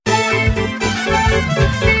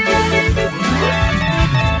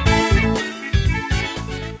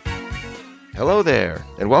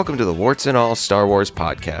welcome to the Warts and All Star Wars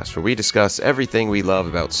podcast, where we discuss everything we love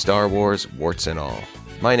about Star Wars, warts and all.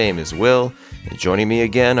 My name is Will, and joining me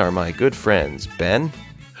again are my good friends Ben.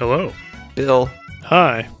 Hello. Bill.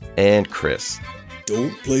 Hi. And Chris.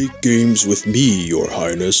 Don't play games with me, Your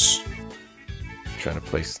Highness. Trying to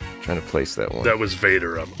place that one. That was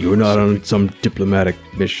Vader. You're not on some diplomatic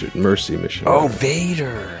mission, mercy mission. Oh,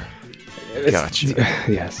 Vader. Gotcha.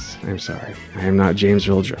 Yes, I'm sorry. I am not James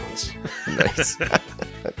Earl Jones. Nice.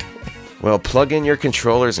 Well, plug in your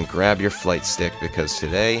controllers and grab your flight stick, because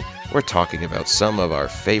today we're talking about some of our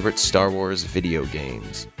favorite Star Wars video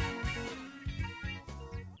games.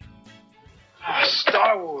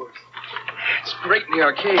 Star Wars. It's great in the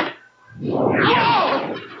arcade.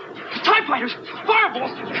 Whoa! TIE fighters!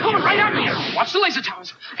 Fireballs! Coming right at me! Watch the laser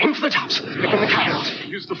towers. Aim for the tops. Pick on the cannons.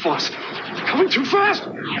 Use the force. They're coming too fast.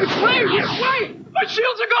 It's late! It's late! My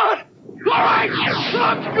shields are gone! All right!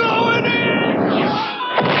 I'm going in!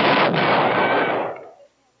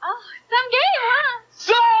 Oh, some game, huh?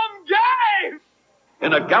 Some game!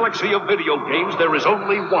 In a galaxy of video games, there is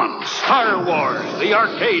only one. Star Wars, the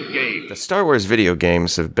arcade game. The Star Wars video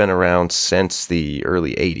games have been around since the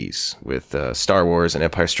early 80s, with Star Wars and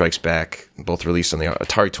Empire Strikes Back, both released on the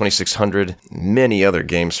Atari 2600, many other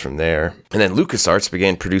games from there. And then LucasArts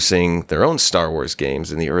began producing their own Star Wars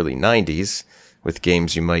games in the early 90s, with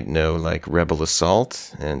games you might know like Rebel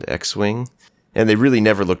Assault and X-Wing. And they really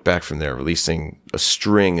never looked back from there, releasing a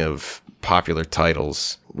string of popular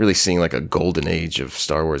titles, really seeing like a golden age of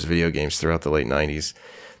Star Wars video games throughout the late 90s,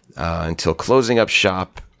 until closing up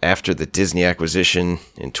shop after the Disney acquisition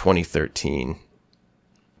in 2013.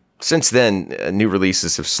 Since then, new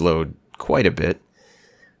releases have slowed quite a bit,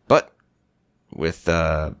 but with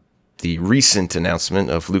the recent announcement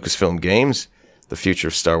of Lucasfilm Games, the future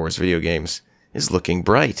of Star Wars video games is looking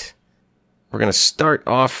bright. We're going to start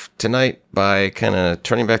off tonight by kind of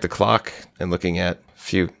turning back the clock and looking at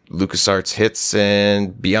few LucasArts hits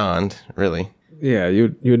and beyond, really. Yeah,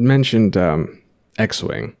 you had mentioned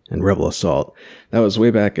X-Wing and Rebel Assault. That was way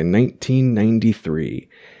back in 1993.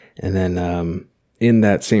 And then in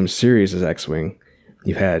that same series as X-Wing,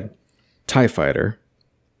 you had TIE Fighter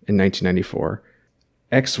in 1994,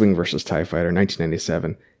 X-Wing versus TIE Fighter in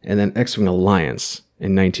 1997, and then X-Wing Alliance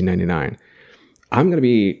in 1999. I'm going to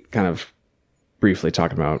be kind of briefly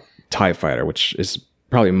talking about TIE Fighter, which is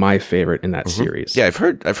probably my favorite in that series. Yeah, I've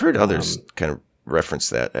heard others kind of reference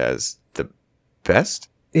that as the best.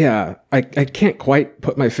 Yeah, I can't quite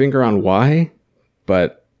put my finger on why,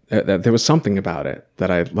 but there was something about it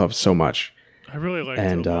that I loved so much. I really liked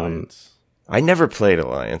Alliance. I never played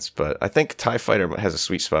Alliance, but I think TIE Fighter has a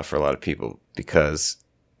sweet spot for a lot of people, because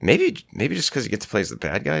maybe just because you get to play as the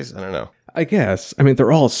bad guys. I don't know. I guess. I mean,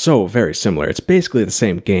 they're all so very similar. It's basically the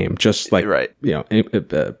same game, just like, right.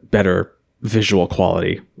 Better visual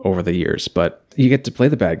quality over the years, but you get to play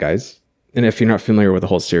the bad guys. And if you're not familiar with the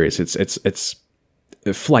whole series, it's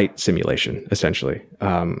a flight simulation, essentially.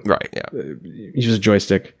 Right, yeah. You use a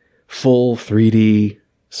joystick, full 3D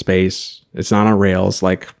space. It's not on rails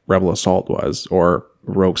like Rebel Assault was, or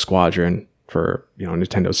Rogue Squadron for,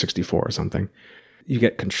 Nintendo 64 or something. You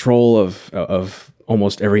get control of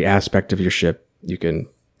almost every aspect of your ship. You can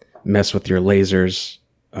mess with your lasers.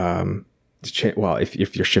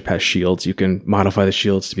 If your ship has shields, you can modify the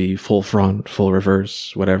shields to be full front, full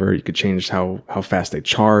reverse, whatever. You could change how fast they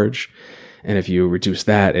charge. And if you reduce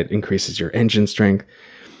that, it increases your engine strength.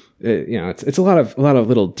 It's a lot of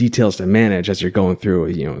little details to manage as you're going through.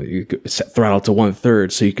 You set throttle to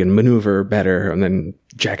 1/3 so you can maneuver better, and then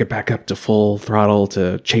jack it back up to full throttle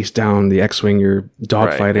to chase down the X-Wing you're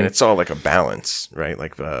dogfighting. Right. And it's all like a balance, right?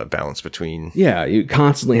 Like a balance between. Yeah, you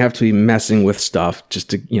constantly have to be messing with stuff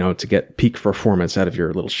just to get peak performance out of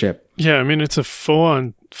your little ship. Yeah, I mean, it's a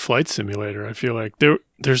full-on flight simulator. I feel like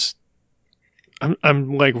there's.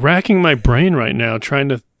 I'm like racking my brain right now trying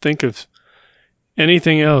to think of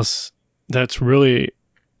anything else that's really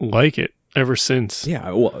like it ever since.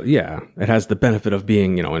 Yeah, well, yeah, it has the benefit of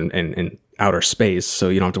being, in outer space, so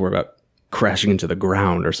you don't have to worry about crashing into the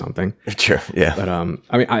ground or something. Sure, yeah. But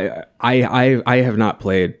I mean, I have not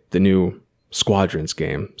played the new Squadrons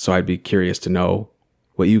game, so I'd be curious to know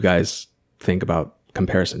what you guys think about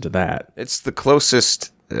comparison to that. It's the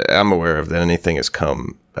closest I'm aware of that anything has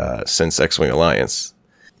come since X-Wing Alliance,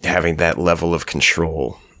 having that level of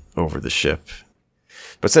control over the ship.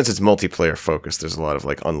 But since it's multiplayer focused, there's a lot of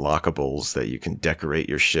like unlockables that you can decorate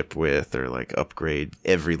your ship with, or like upgrade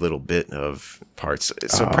every little bit of parts.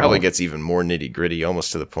 So it probably gets even more nitty gritty,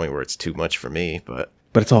 almost to the point where it's too much for me. But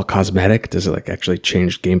But it's all cosmetic. Does it like actually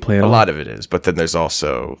change gameplay at A all? lot of it is, but then there's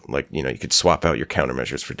also like, you know, you could swap out your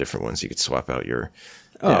countermeasures for different ones. You could swap out your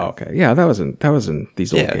Oh, okay. Yeah, that was in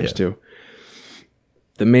these old Yeah, games yeah. too.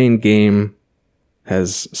 The main game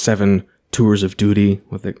has 7 tours of duty,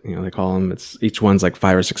 what they they call them. It's each one's like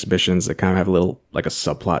 5 or 6 missions that kind of have a little like a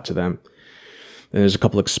subplot to them. Then there's a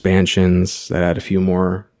couple expansions that add a few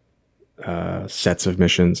more sets of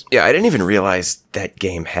missions. Yeah, I didn't even realize that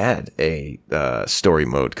game had a story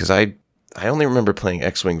mode because I only remember playing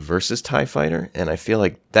X-Wing versus TIE Fighter, and I feel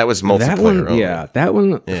like that was multiplayer That one, only. that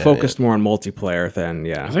one Yeah, focused more on multiplayer than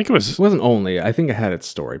I think it was. It wasn't only. I think it had its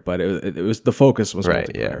story, but it was the focus was Right,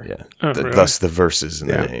 yeah, multiplayer. yeah. Oh, really? Thus the verses in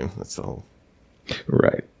Yeah. the name. That's the whole...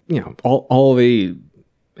 Right. All the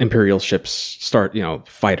Imperial ships start,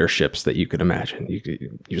 fighter ships that you could imagine.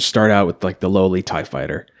 You start out with like the lowly TIE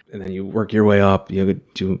fighter, and then you work your way up. You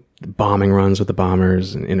do bombing runs with the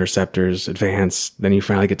bombers and interceptors, advance. Then you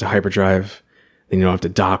finally get to hyperdrive. Then you don't have to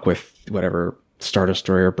dock with whatever Star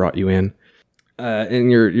Destroyer brought you in.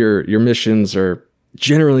 And your missions are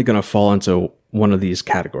generally going to fall into one of these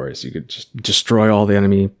categories. You could just destroy all the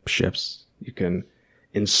enemy ships. You can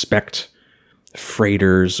inspect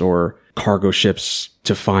freighters or cargo ships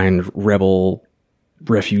to find rebel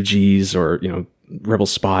refugees or rebel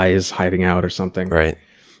spies hiding out or something. Right.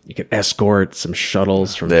 You can escort some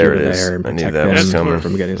shuttles from There here to it is. there and I knew protect that was them coming.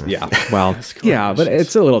 from getting. Yeah, well, yeah, but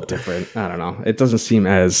it's a little different. I don't know. It doesn't seem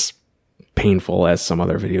as painful as some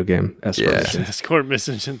other video game escort Yeah. missions. Escort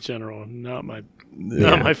missions in general, not my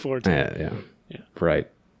forte. Yeah. Right.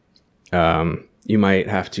 You might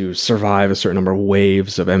have to survive a certain number of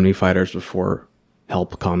waves of enemy fighters before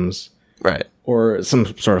help comes, Right. or some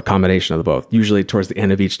sort of combination of the both. Usually towards the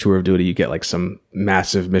end of each tour of duty, you get like some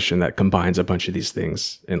massive mission that combines a bunch of these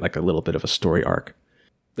things in like a little bit of a story arc.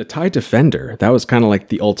 The TIE Defender, that was kind of like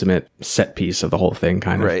the ultimate set piece of the whole thing,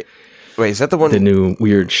 kind of. Right. Wait, is that the one? The new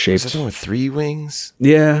weird Is shaped. that the one with 3 wings?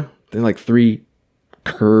 Yeah. They're like 3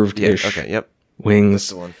 curved-ish Yeah. Okay. Yep. wings. That's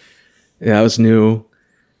the one. Yeah, that was new.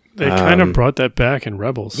 They kind of brought that back in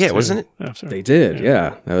Rebels. Yeah, too, wasn't it? After. They did,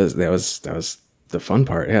 yeah. That was the fun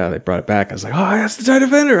part. Yeah, they brought it back. I was like, oh, that's the TIE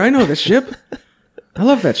Defender. I know this ship. I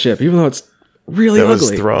love that ship, even though it's really That was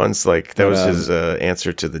ugly. Thrawn's like that But, was his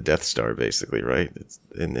answer to the Death Star, basically, right? It's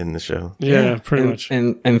in the show. Yeah, pretty much.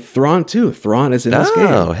 And Thrawn too. Thrawn is in this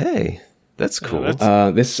Oh, game. hey, that's cool.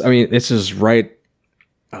 that's- This is right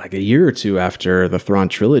like a year or two after the Thrawn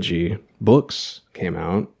trilogy books came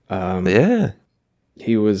out. Yeah.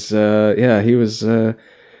 He was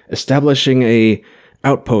establishing a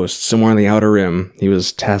outpost somewhere on the Outer Rim. He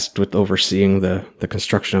was tasked with overseeing the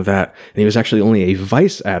construction of that, and he was actually only a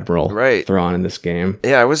vice admiral, Right. Thrawn, in this game.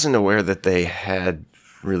 Yeah, I wasn't aware that they had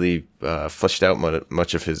really fleshed out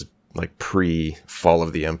much of his like pre-fall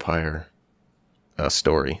of the Empire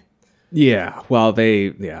story. Yeah, well, they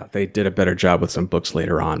did a better job with some books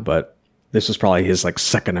later on, but this was probably his like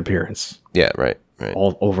second appearance Yeah, right.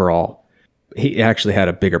 all overall. He actually had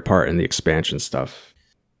a bigger part in the expansion stuff.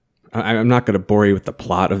 I'm not going to bore you with the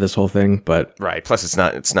plot of this whole thing, but Right. Plus, it's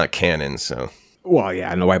not canon, so well,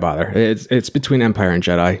 yeah, no, why bother? It's between Empire and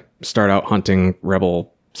Jedi. Start out hunting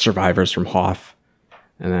rebel survivors from Hoth,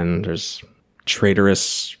 and then there's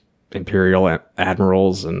traitorous Imperial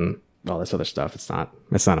admirals and all this other stuff. It's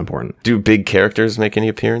not important. do big characters make any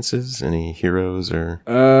appearances? Any heroes or?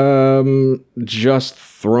 Just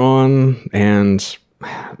Thrawn and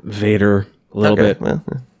Vader a little Okay, bit. well,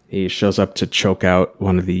 He shows up to choke out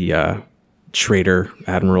one of the traitor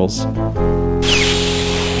admirals.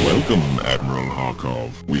 Welcome, Admiral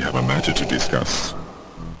Harkov. We have a matter to discuss.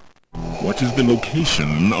 What is the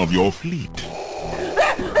location of your fleet?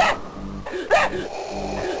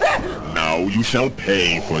 Now you shall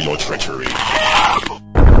pay for your treachery.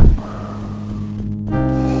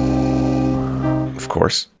 of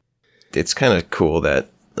course. It's kind of cool that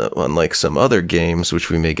unlike some other games, which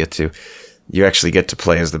we may get to, you actually get to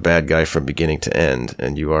play as the bad guy from beginning to end,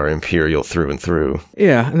 and you are Imperial through and through.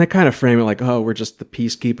 Yeah, and they kind of frame it like, oh, we're just the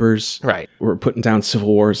peacekeepers. Right. We're putting down civil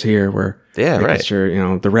wars here. We're making right.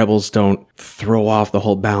 sure, the rebels don't throw off the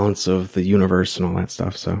whole balance of the universe and all that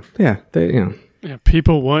stuff. So, yeah, Yeah,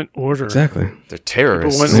 people want order. exactly. They're People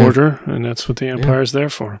terrorists. want order, and that's what the Empire's there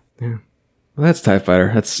for. Well, that's TIE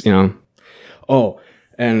Fighter. That's, Oh,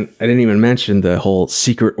 and I didn't even mention the whole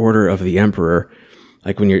secret order of the Emperor.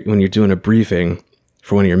 Like when you're doing a briefing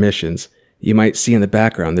for one of your missions, you might see in the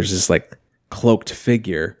background there's this like cloaked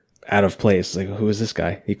figure out of place. Like, who is this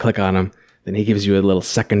guy? You click on him, then he gives you a little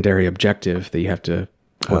secondary objective that you have to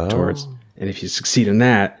work towards. And if you succeed in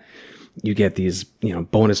that, you get these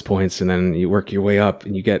bonus points, and then you work your way up,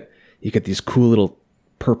 and you get these cool little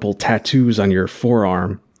purple tattoos on your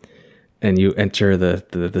forearm, and you enter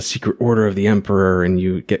the secret order of the Emperor, and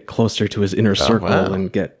you get closer to his inner circle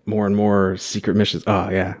and get more and more secret missions. Oh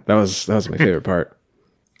yeah, that was my favorite part.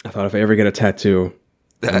 I thought if I ever get a tattoo,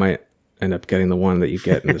 I might end up getting the one that you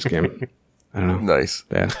get in this game. I don't know. Nice.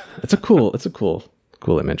 Yeah, it's a cool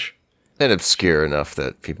image. And obscure enough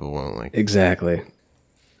that people won't like. Exactly.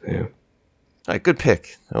 Yeah. All right, good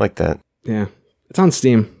pick. I like that. Yeah, it's on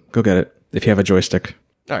Steam. Go get it if you have a joystick.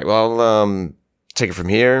 All right, well, take it from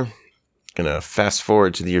here. Gonna fast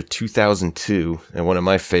forward to the year 2002 and one of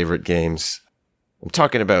my favorite games. I'm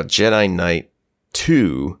talking about Jedi Knight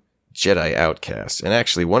 2 Jedi Outcast. And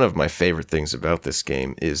actually, one of my favorite things about this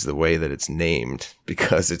game is the way that it's named,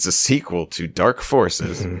 because it's a sequel to Dark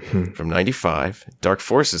Forces from 95. Dark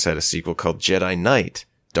Forces had a sequel called Jedi Knight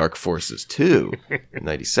Dark Forces 2 in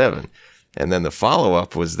 97. And then the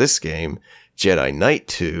follow-up was this game, Jedi Knight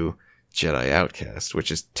 2 Jedi Outcast,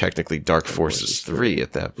 which is technically Dark Forces 3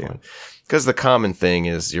 at that point. Because the common thing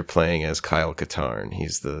is you're playing as Kyle Katarn.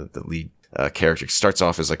 He's the lead character. He starts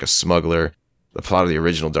off as like a smuggler. The plot of the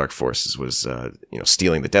original Dark Forces was,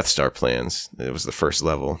 stealing the Death Star plans. It was the first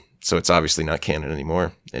level. So it's obviously not canon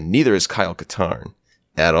anymore. And neither is Kyle Katarn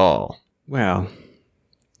at all. Well,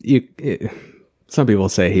 some people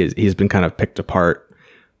say he's been kind of picked apart.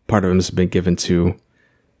 Part of him has been given to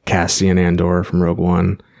Cassian Andor from Rogue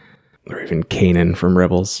One, or even Kanan from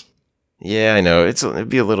Rebels. Yeah, I know. It'd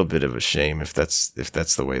be a little bit of a shame if that's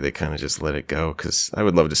the way they kind of just let it go, because I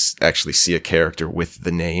would love to actually see a character with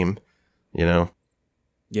the name, you know?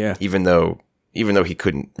 Yeah. Even though he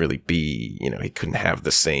couldn't really be, he couldn't have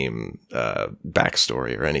the same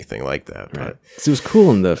backstory or anything like that. Right. But So it was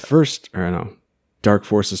cool in the first, Dark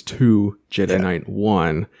Forces 2, Jedi Knight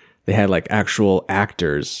 1. They had like actual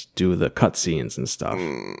actors do the cutscenes and stuff,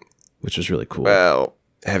 which was really cool. Well,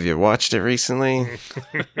 have you watched it recently?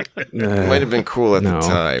 It might have been cool at the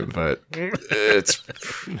time, but it's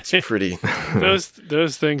pretty.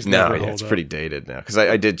 Those things never hold it's up. pretty dated now. Because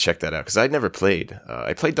I did check that out. Because I'd never played.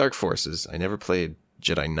 I played Dark Forces. I never played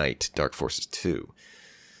Jedi Knight Dark Forces 2,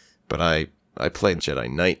 but I played Jedi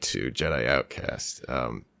Knight 2 Jedi Outcast.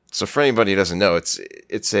 So for anybody who doesn't know,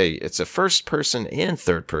 it's a first person and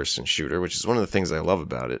third person shooter, which is one of the things I love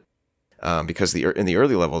about it. Because in the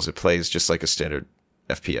early levels it plays just like a standard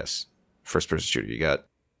FPS first person shooter. You got,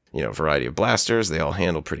 a variety of blasters. They all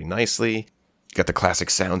handle pretty nicely. You got the classic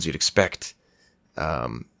sounds you'd expect.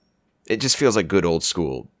 It just feels like good old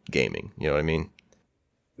school gaming. You know what I mean?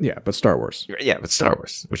 Yeah, but Star Wars. Yeah, but Star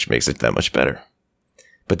Wars, which makes it that much better.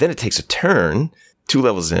 But then it takes a turn 2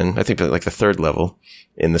 levels in. I think like the third level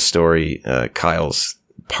in the story, Kyle's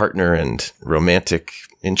partner and romantic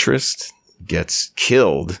interest gets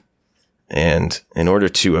killed. And in order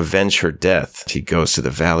to avenge her death, he goes to the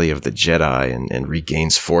Valley of the Jedi and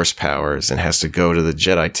regains force powers and has to go to the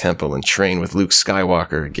Jedi Temple and train with Luke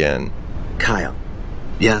Skywalker again. Kyle.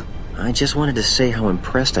 Yeah? I just wanted to say how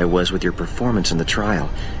impressed I was with your performance in the trial.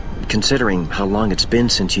 Considering how long it's been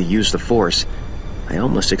since you used the Force, I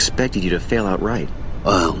almost expected you to fail outright.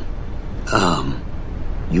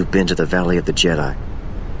 You've been to the Valley of the Jedi.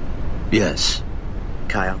 Yes.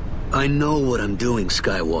 Kyle? I know what I'm doing,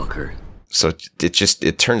 Skywalker. So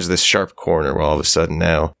it turns this sharp corner where all of a sudden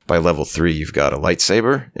now, by level 3, you've got a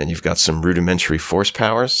lightsaber and you've got some rudimentary force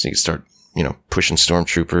powers. So you start, pushing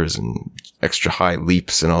stormtroopers and extra high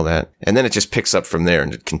leaps and all that. And then it just picks up from there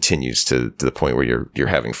and it continues to the point where you're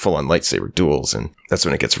having full on lightsaber duels. And that's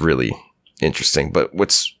when it gets really interesting. But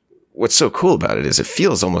what's so cool about it is it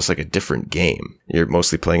feels almost like a different game. You're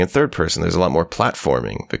mostly playing in third person. There's a lot more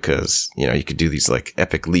platforming because, you could do these like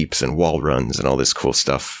epic leaps and wall runs and all this cool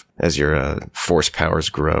stuff as your force powers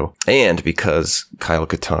grow. And because Kyle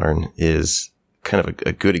Katarn is kind of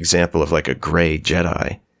a good example of like a gray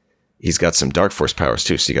Jedi, he's got some dark force powers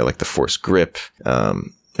too. So you got like the force grip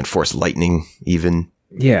and force lightning even.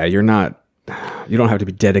 Yeah, you don't have to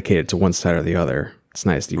be dedicated to one side or the other. It's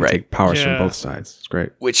nice. You can take powers from both sides. It's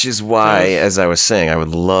great. Which is why, as I was saying, I would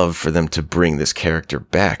love for them to bring this character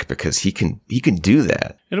back because he can do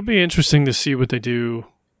that. It'll be interesting to see what they do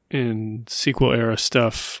in sequel era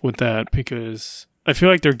stuff with that, because I feel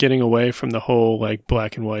like they're getting away from the whole like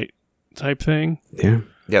black and white type thing. Yeah.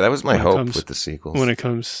 Yeah, that was my hope with the sequels. When it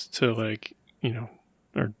comes to like,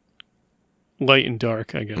 or light and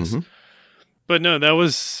dark, I guess. Mm-hmm. But no, that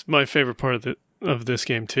was my favorite part of this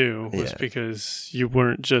game too, was because you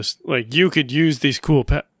weren't just like, you could use these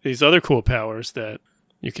these other cool powers that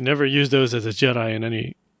you can never use those as a Jedi in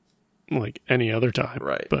any other time.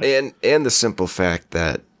 Right. But, and the simple fact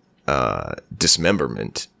that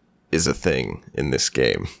dismemberment is a thing in this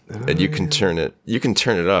game. And you can turn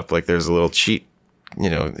it up. Like there's a little cheat you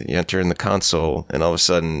enter in the console, and all of a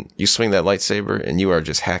sudden you swing that lightsaber, and you are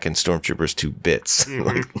just hacking stormtroopers to bits.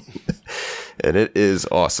 And it is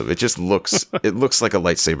awesome. It just looks like a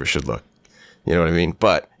lightsaber should look. You know what I mean?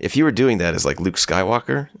 But if you were doing that as like Luke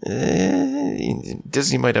Skywalker,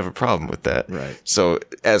 Disney might have a problem with that. Right. So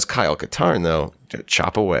as Kyle Katarn, though,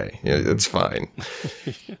 chop away. It's fine.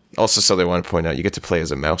 Also, so they want to point out, you get to play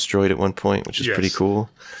as a mouse droid at one point, which is pretty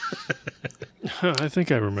cool. I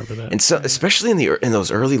think I remember that. And so, especially in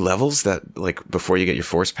those early levels that like before you get your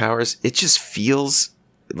force powers, it just feels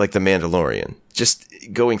like the Mandalorian, just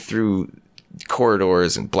going through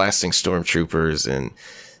corridors and blasting stormtroopers and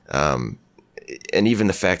even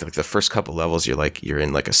the fact that like the first couple levels you're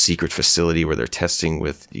in like a secret facility where they're testing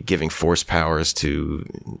with giving force powers to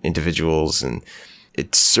individuals, and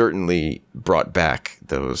it certainly brought back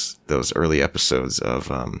those early episodes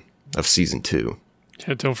of season 2.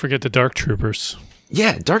 Yeah, don't forget the Dark Troopers.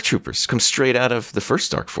 Yeah, Dark Troopers come straight out of the first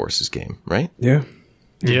Dark Forces game, right? Yeah.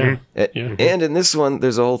 Yeah. And in this one,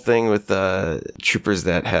 there's a whole thing with troopers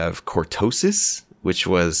that have cortosis, which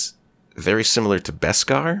was very similar to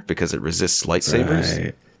Beskar because it resists lightsabers.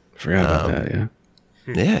 Right. Forgot about that,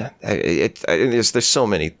 yeah. Yeah. There's so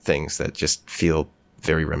many things that just feel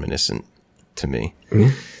very reminiscent to me.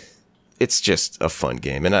 Mm-hmm. It's just a fun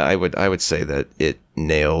game. And I would say that it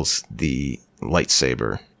nails the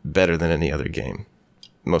lightsaber better than any other game,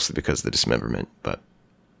 mostly because of the dismemberment. But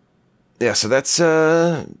yeah, so that's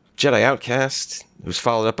Jedi Outcast. It was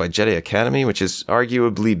followed up by Jedi Academy, which is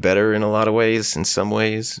arguably better in a lot of ways, in some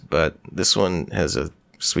ways, but this one has a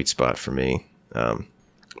sweet spot for me. But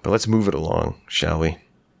let's move it along, shall we?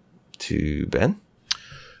 To Ben?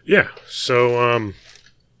 Yeah, so I'm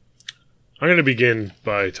going to begin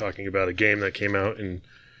by talking about a game that came out in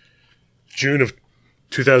June of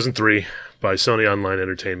 2003 by Sony Online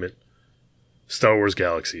Entertainment, Star Wars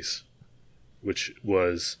Galaxies, which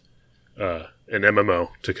was an MMO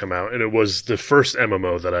to come out, and it was the first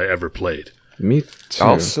MMO that I ever played. Me too.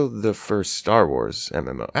 Also the first Star Wars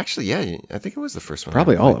MMO. Actually, yeah, I think it was the first one.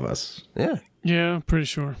 Probably all of us. Yeah. Yeah, I'm pretty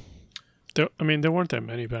sure. There weren't that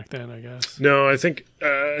many back then, I guess. No, I think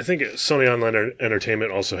Sony Online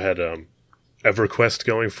Entertainment also had EverQuest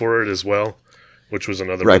going for it as well, which was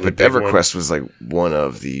another right. really But big EverQuest one. Was like one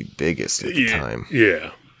of the biggest at the time.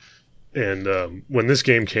 Yeah, and when this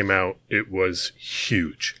game came out, it was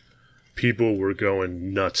huge. People were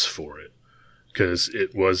going nuts for it because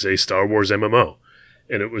it was a Star Wars MMO,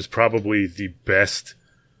 and it was probably the best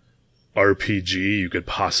RPG you could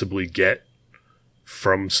possibly get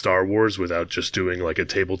from Star Wars without just doing like a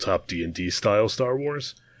tabletop D&D style Star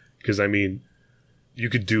Wars. Because, I mean, you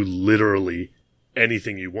could do literally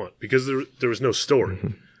anything you want because there was no story.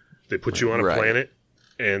 Mm-hmm. They put you on a planet,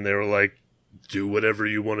 and they were like, do whatever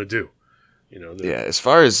you want to do. As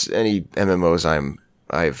far as any MMOs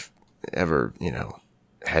I've ever,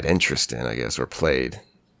 had interest in, I guess, or played,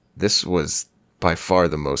 this was by far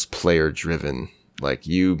the most player-driven. Like,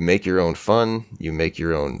 you make your own fun, you make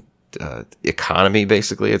your own economy,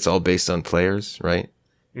 basically. It's all based on players, right?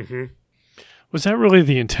 Mm-hmm. Was that really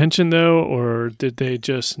the intention, though, or did they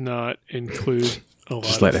just not include a lot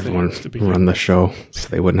just of let everyone to run the show so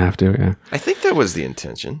they wouldn't have to, yeah. I think that was the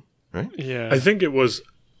intention, right? Yeah. I think it was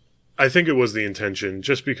the intention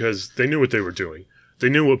just because they knew what they were doing. They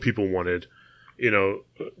knew what people wanted.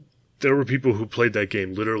 There were people who played that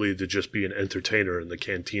game literally to just be an entertainer in the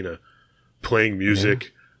cantina, playing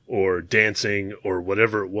music or dancing or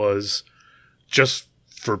whatever it was, just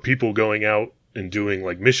for people going out and doing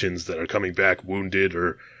like missions that are coming back wounded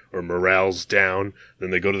or morale's down. Then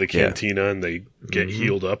they go to the cantina and they get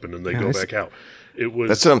healed up and then they go back out.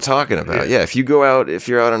 That's what I'm talking about. Yeah, if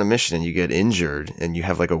you're out on a mission and you get injured and you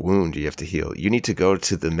have like a wound you have to heal, you need to go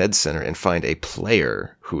to the med center and find a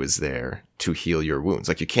player who is there to heal your wounds.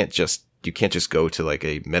 Like you can't just go to like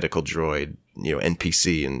a medical droid,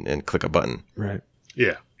 NPC and click a button. Right.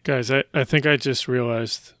 Yeah. Guys, I think I just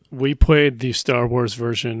realized we played the Star Wars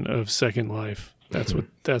version of Second Life. That's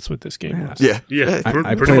what this game was. Yeah.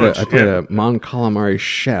 I played a Mon Calamari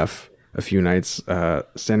chef a few nights,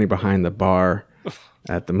 standing behind the bar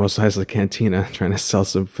at the Mos Eisley Cantina, trying to sell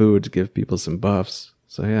some food to give people some buffs.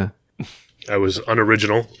 So yeah, I was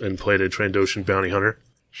unoriginal and played a Trandoshan bounty hunter.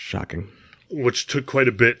 Shocking. Which took quite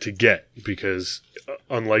a bit to get because,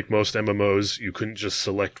 unlike most MMOs, you couldn't just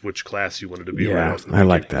select which class you wanted to be. Yeah, I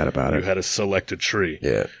like that about it. You had to select a tree.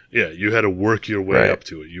 Yeah, you had to work your way up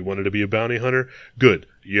to it. You wanted to be a bounty hunter? Good.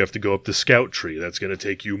 You have to go up the scout tree. That's going to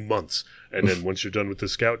take you months. And then once you're done with the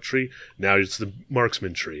scout tree, now it's the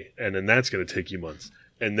marksman tree. And then that's going to take you months.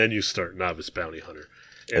 And then you start novice bounty hunter.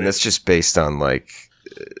 And that's just based on like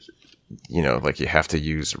like you have to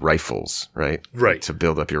use rifles, right? Right. To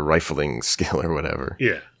build up your rifling skill or whatever.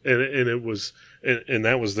 Yeah. And it was, and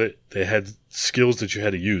that was that they had skills that you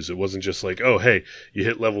had to use. It wasn't just like, oh, hey, you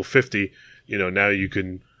hit level 50, now you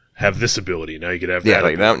can have this ability. Now you could have that. Yeah,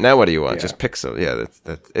 like now what do you want? Just pick some. Yeah,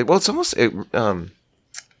 it's almost, it kind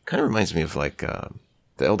of reminds me of like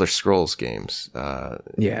the Elder Scrolls games.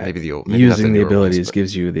 Maybe the old. Maybe using the abilities ones,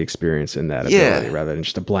 gives you the experience in that ability rather than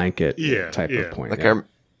just a blanket type of point. Like I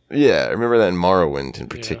remember that in Morrowind in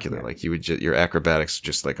particular. Yeah. Like you would your acrobatics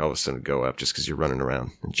just like all of a sudden go up just because you're running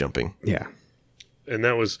around and jumping. Yeah, and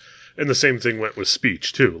the same thing went with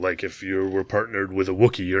speech too. Like if you were partnered with a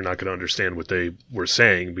Wookiee, you're not going to understand what they were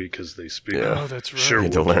saying because they speak. Yeah. Oh, that's right. Sure,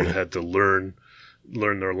 Wookiee had to learn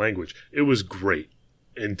their language. It was great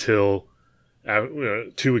until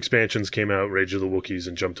 2 expansions came out: Rage of the Wookiees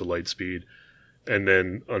and Jump to Lightspeed, and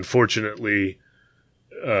then unfortunately.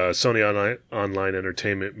 Sony Online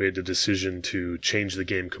Entertainment made the decision to change the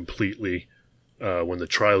game completely when the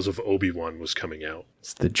Trials of Obi-Wan was coming out.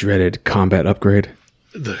 It's the dreaded combat upgrade.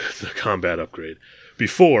 The combat upgrade.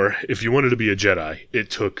 Before, if you wanted to be a Jedi,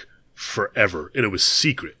 it took forever, and it was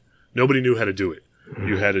secret. Nobody knew how to do it.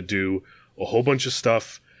 You had to do a whole bunch of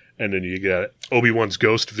stuff, and then you got Obi-Wan's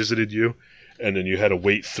ghost visited you, and then you had to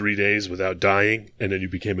wait 3 days without dying, and then you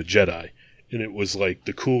became a Jedi. And it was like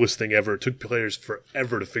the coolest thing ever. It took players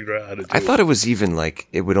forever to figure out how to do it. I thought it was even like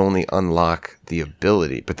it would only unlock the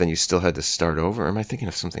ability, but then you still had to start over. Or am I thinking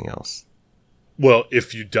of something else? Well,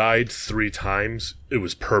 if you died 3 times, it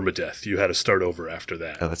was permadeath. You had to start over after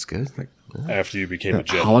that. Oh, that's good. After you became a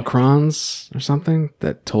Jedi. Holocrons or something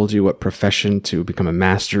that told you what profession to become a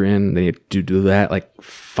master in. They had to do that like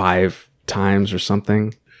 5 times or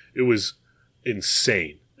something. It was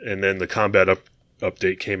insane. And then the combat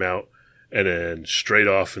update came out. And then straight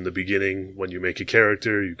off in the beginning, when you make a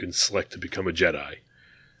character, you can select to become a Jedi.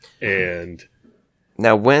 And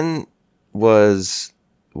now, when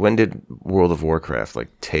did World of Warcraft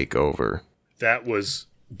take over? That was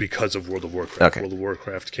because of World of Warcraft. Okay. World of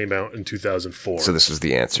Warcraft came out in 2004. So this was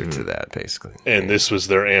the answer to that, basically. And this was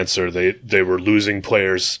their answer. They were losing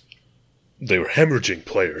players. They were hemorrhaging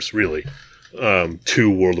players, really, to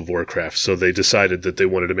World of Warcraft. So they decided that they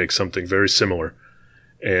wanted to make something very similar.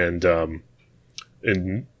 And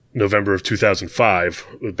in November of 2005,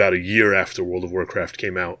 about a year after World of Warcraft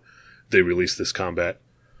came out, they released this combat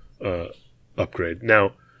upgrade.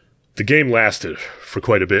 Now, the game lasted for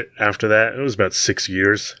quite a bit after that. It was about 6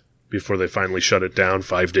 years before they finally shut it down,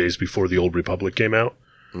 5 days before the Old Republic came out.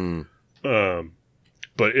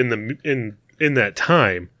 But in that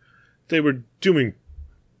time, they were doing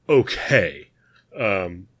okay.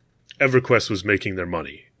 EverQuest was making their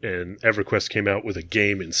money. And EverQuest came out with a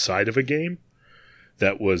game inside of a game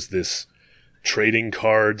that was this trading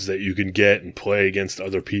cards that you can get and play against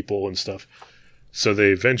other people and stuff. So they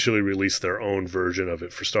eventually released their own version of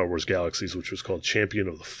it for Star Wars Galaxies, which was called Champion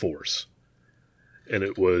of the Force. And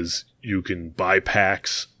it was, you can buy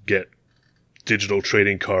packs, get digital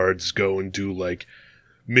trading cards, go and do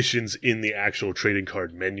missions in the actual trading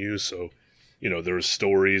card menu. So there were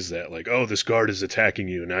stories that this guard is attacking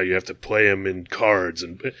you. Now you have to play him in cards.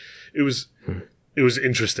 And it was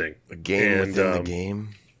interesting. A game within the game?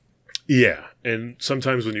 Yeah. And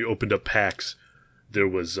sometimes when you opened up packs, there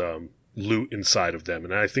was loot inside of them.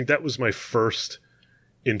 And I think that was my first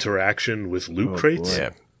interaction with loot crates.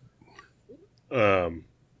 Boy. Yeah.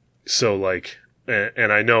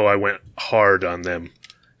 And I know I went hard on them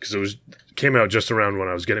because it came out just around when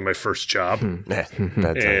I was getting my first job. Bad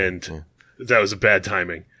time. That was a bad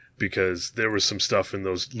timing because there was some stuff in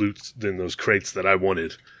those crates that I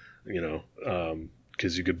wanted,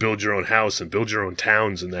 because you could build your own house and build your own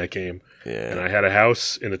towns in that game. Yeah. And I had a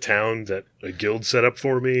house in a town that a guild set up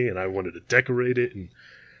for me, and I wanted to decorate it. And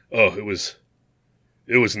it was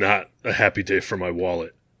not a happy day for my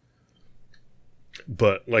wallet.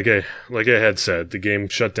 But like I had said, the game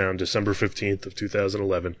shut down December 15th of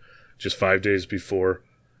 2011, just 5 days before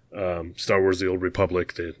Star Wars: The Old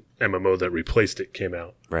Republic, the MMO that replaced it, came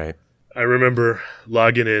out. Right. I remember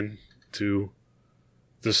logging in to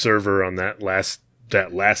the server on that last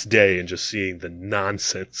day and just seeing the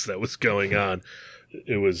nonsense that was going on.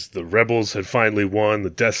 It was the rebels had finally won.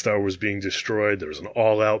 The Death Star was being destroyed. There was an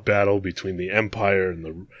all-out battle between the Empire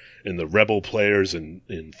and the rebel players in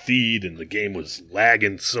Theed, and the game was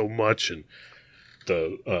lagging so much. And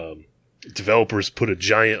the developers put a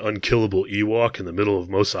giant unkillable Ewok in the middle of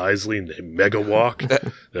Mos Eisley, and a Mega Walk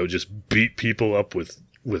that would just beat people up with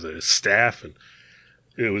a staff. And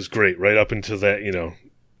it was great right up until that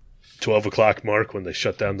 12 o'clock mark when they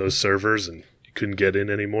shut down those servers and you couldn't get in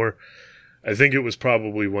anymore. I think it was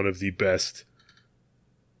probably one of the best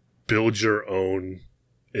build your own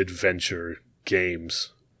adventure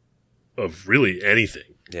games of really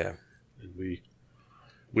anything. Yeah. And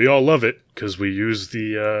we all love it because we use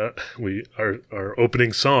the our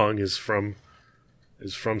opening song is from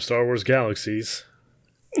Star Wars Galaxies.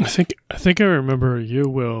 I think I remember you,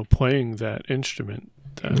 Will, playing that instrument.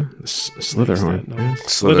 Slitherhorn.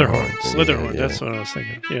 Slitherhorn. Yeah. That's what I was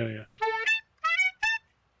thinking. Yeah.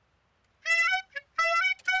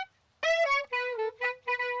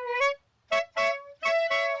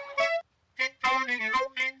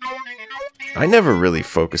 I never really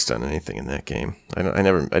focused on anything in that game. I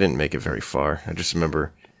didn't make it very far. I just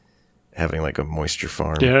remember having like a moisture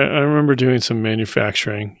farm. Yeah, I remember doing some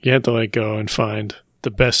manufacturing. You had to like go and find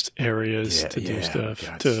the best areas to do stuff,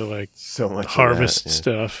 God, to like so much of harvest that, yeah.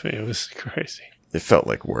 stuff. It was crazy. It felt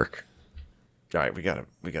like work. All right, we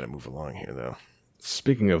gotta move along here though.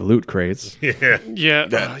 Speaking of loot crates,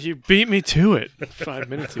 Yeah, you beat me to it 5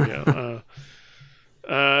 minutes ago.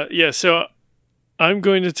 So I'm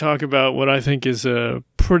going to talk about what I think is a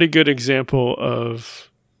pretty good example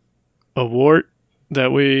of a wart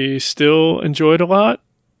that we still enjoyed a lot.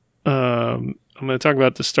 I'm going to talk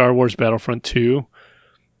about the Star Wars Battlefront 2,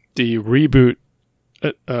 the reboot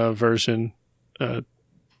version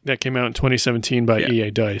that came out in 2017 by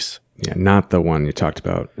EA Dice. yeah, not the one you talked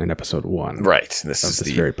about in episode 1. Right. This Of is this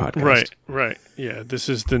the very podcast. Right. Yeah, this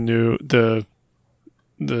is the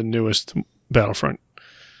newest Battlefront.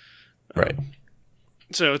 right.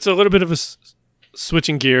 So it's a little bit of a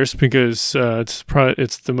switching gears because it's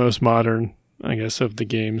the most modern, I guess, of the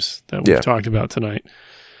games that we've talked about tonight.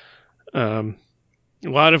 A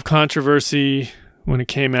lot of controversy when it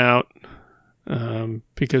came out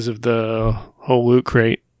because of the whole loot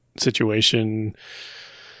crate situation.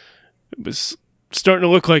 It was starting to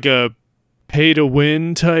look like a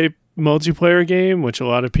pay-to-win type multiplayer game, which a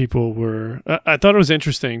lot of people were... I thought it was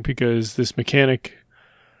interesting because this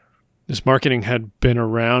marketing has been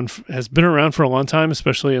around for a long time,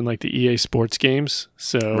 especially in like the EA Sports games.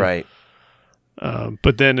 So, Right.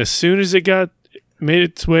 But then as soon as it made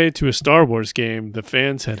its way to a Star Wars game, the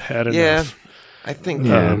fans had enough. Yeah. I think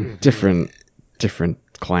Different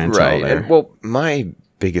clientele right. there. And, well, my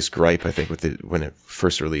biggest gripe, I think, with it when it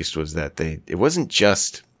first released was that it wasn't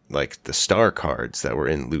just like the star cards that were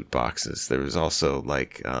in loot boxes. There was also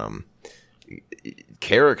like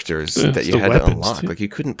characters that you had to unlock. Too. Like you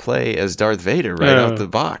couldn't play as Darth Vader right out the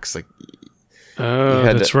box. Like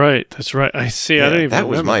that's right. I see. yeah, I didn't even that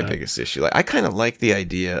was remember my that. biggest issue. Like I kind of like the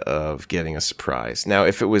idea of getting a surprise. Now,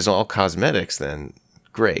 if it was all cosmetics, then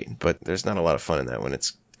great. But there's not a lot of fun in that when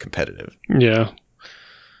it's competitive. Yeah.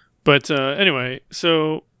 But anyway,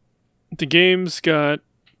 so the game's got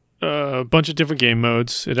a bunch of different game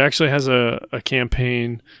modes. It actually has a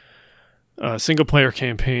campaign, a single-player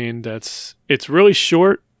campaign it's really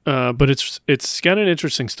short, but it's got an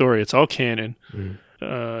interesting story. It's all canon.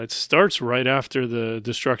 It starts right after the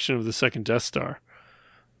destruction of the second Death Star.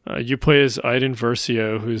 You play as Iden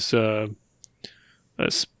Versio, who's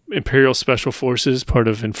Imperial Special Forces, part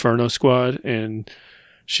of Inferno Squad, and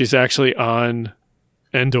she's actually on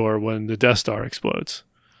Endor when the Death Star explodes.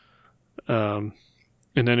 And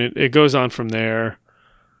then it goes on from there.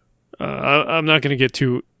 I'm not going to get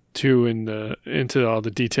too into all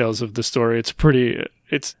the details of the story.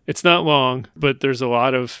 It's not long, but there's a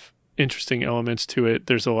lot of interesting elements to it.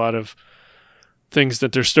 There's a lot of things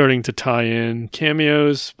that they're starting to tie in.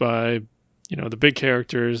 Cameos by, the big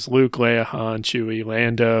characters, Luke, Leia, Han, Chewie,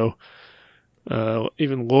 Lando,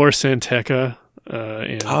 even Lor Santeca,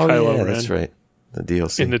 and Kylo Ren. That's right. The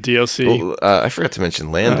DLC. In the DLC. Well, I forgot to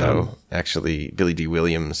mention Lando. Actually, Billy D.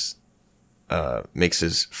 Williams makes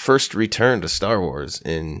his first return to Star Wars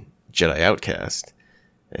in Jedi Outcast.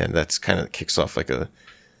 And that's kind of kicks off like a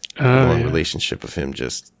long relationship of him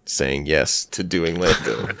just saying yes to doing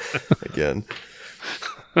Lando again.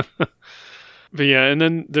 But yeah, and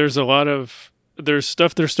then there's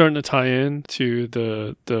stuff they're starting to tie in to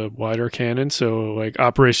the wider canon. So like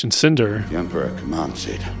Operation Cinder. The Emperor commands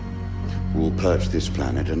it. We'll purge this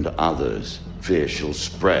planet and others. Fear shall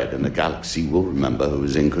spread and the galaxy will remember who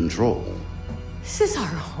is in control. This is our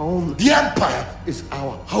home. The Empire is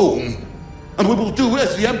our home. And we will do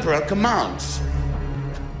as the Emperor commands.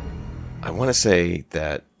 I want to say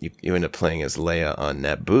that you end up playing as Leia on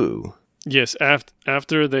Naboo. Yes,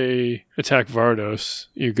 after they attack Vardos,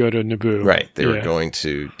 you go to Naboo. Right, they were going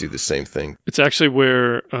to do the same thing. It's actually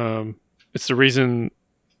where it's the reason,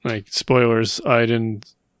 like spoilers, Iden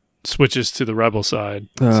switches to the rebel side.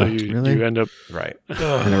 Oh, So you end up right.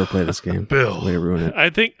 I never played this game. Bill. Way to ruin it. I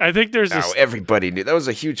think there's Oh, everybody knew that was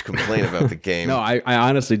a huge complaint about the game. No, I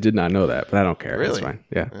honestly did not know that, but I don't care. Really? It's fine.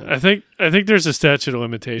 Yeah. I think there's a statute of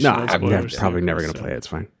limitation. No, on I'm spoilers, probably too, never going to so. play it. It's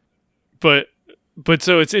fine. But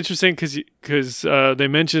so it's interesting because they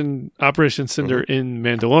mentioned Operation Cinder in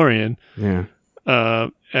Mandalorian, Yeah.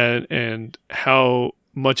 and how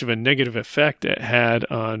much of a negative effect it had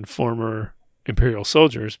on former Imperial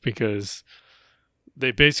soldiers because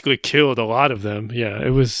they basically killed a lot of them. Yeah,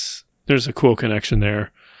 there's a cool connection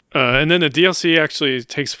there. And then the DLC actually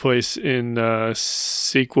takes place in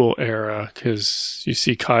sequel era because you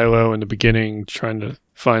see Kylo in the beginning trying to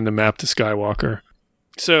find the map to Skywalker.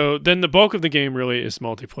 So then the bulk of the game really is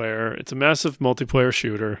multiplayer. It's a massive multiplayer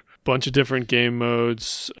shooter, bunch of different game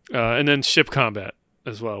modes, and then ship combat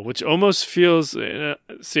as well, which almost feels...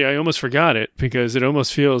 see, I almost forgot it because it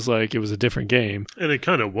almost feels like it was a different game. And it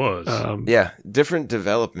kind of was. Yeah, different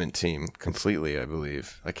development team completely, I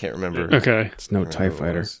believe. I can't remember. Okay. It's no TIE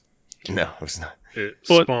Fighter. No, it was not. It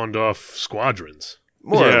spawned off Squadrons.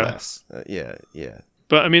 More or less. Yeah.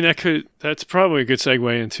 But I mean, that's probably a good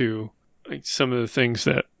segue into like some of the things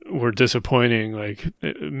that were disappointing, like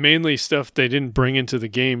mainly stuff they didn't bring into the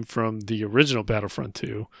game from the original Battlefront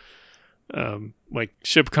 2. Like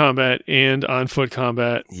ship combat and on-foot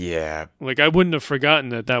combat. Yeah. Like I wouldn't have forgotten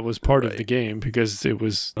that was part of the game because it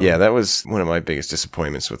was... Yeah, that was one of my biggest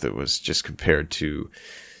disappointments with it was just compared to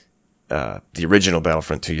the original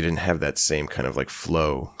Battlefront 2, you didn't have that same kind of like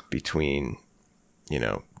flow between,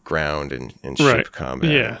 ground and ship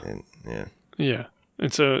combat. Yeah. Yeah.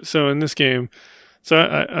 And so in this game,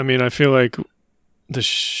 I mean, I feel like the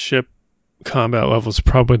ship combat levels are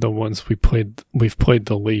probably the ones we've played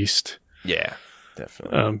the least. Yeah,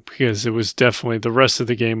 definitely. Because it was definitely, the rest of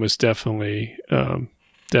the game was definitely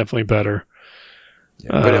better. Yeah,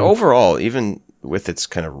 but overall, even with its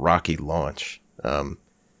kind of rocky launch,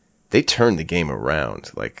 they turned the game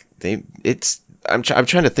around. Like I'm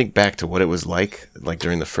trying to think back to what it was like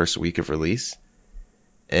during the first week of release.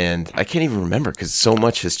 And I can't even remember because so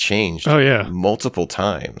much has changed. Oh, yeah. Multiple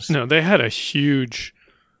times. No, they had a huge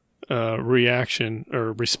reaction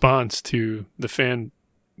or response to the fan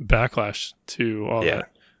backlash to all that.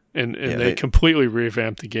 And they completely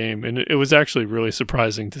revamped the game. And it was actually really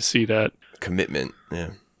surprising to see that. Commitment,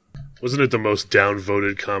 yeah. Wasn't it the most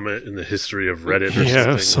downvoted comment in the history of Reddit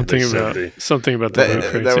or something about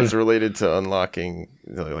that. That was related to unlocking,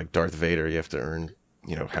 like Darth Vader. You have to earn,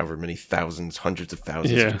 however many thousands, hundreds of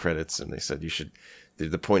thousands of credits. And they said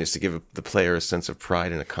the point is to give the player a sense of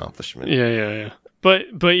pride and accomplishment. Yeah.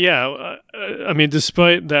 But yeah, I mean,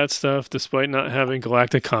 despite that stuff, despite not having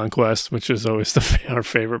Galactic Conquest, which is always our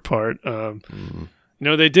favorite part,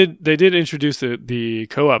 they did introduce the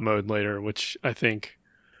co-op mode later, which I think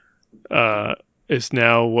is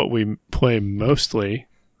now what we play mostly.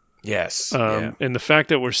 Yes. And the fact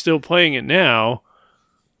that we're still playing it now,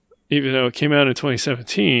 even though it came out in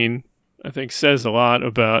 2017, I think says a lot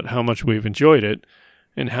about how much we've enjoyed it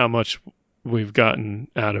and how much we've gotten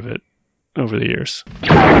out of it over the years.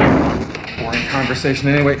 Boring conversation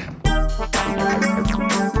anyway.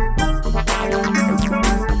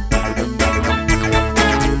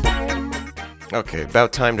 Okay,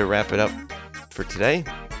 about time to wrap it up for today.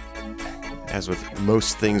 As with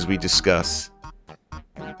most things we discuss,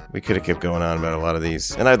 we could have kept going on about a lot of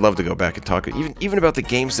these, and I'd love to go back and talk even about the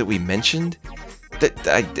games that we mentioned.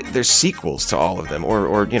 There's sequels to all of them,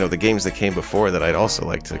 or the games that came before that I'd also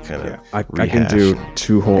like to kind of. I can do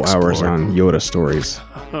 2 whole hours on Yoda stories,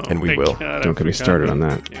 and we will. Don't get me started on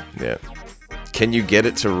that. Yeah. Can you get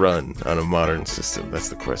it to run on a modern system? That's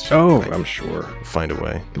the question. Oh, I'm sure. Find a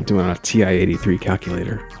way. I'm doing a TI-83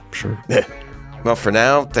 calculator. I'm sure. Well, for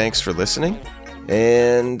now, thanks for listening.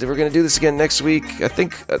 And we're going to do this again next week. I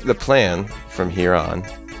think the plan from here on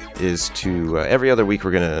is to every other week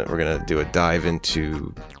we're gonna do a dive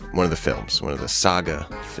into one of the films, one of the saga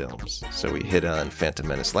films. So we hit on Phantom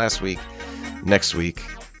Menace last week. Next week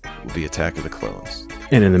will be Attack of the Clones.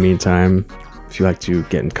 And in the meantime, if you'd like to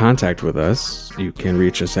get in contact with us, you can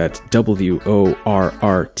reach us at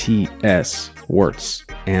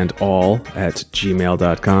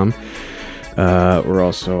worrts@gmail.com. We're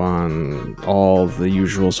also on all the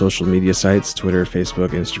usual social media sites, Twitter, Facebook,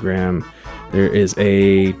 Instagram. There is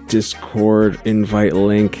a Discord invite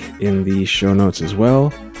link in the show notes as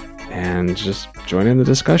well. And just join in the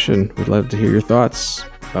discussion. We'd love to hear your thoughts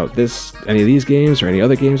about any of these games or any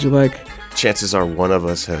other games you like. Chances are one of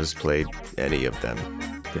us has played any of them.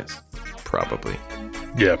 Yes. Probably.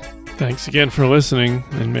 Yeah. Thanks again for listening,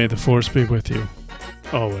 and may the Force be with you.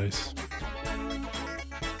 Always.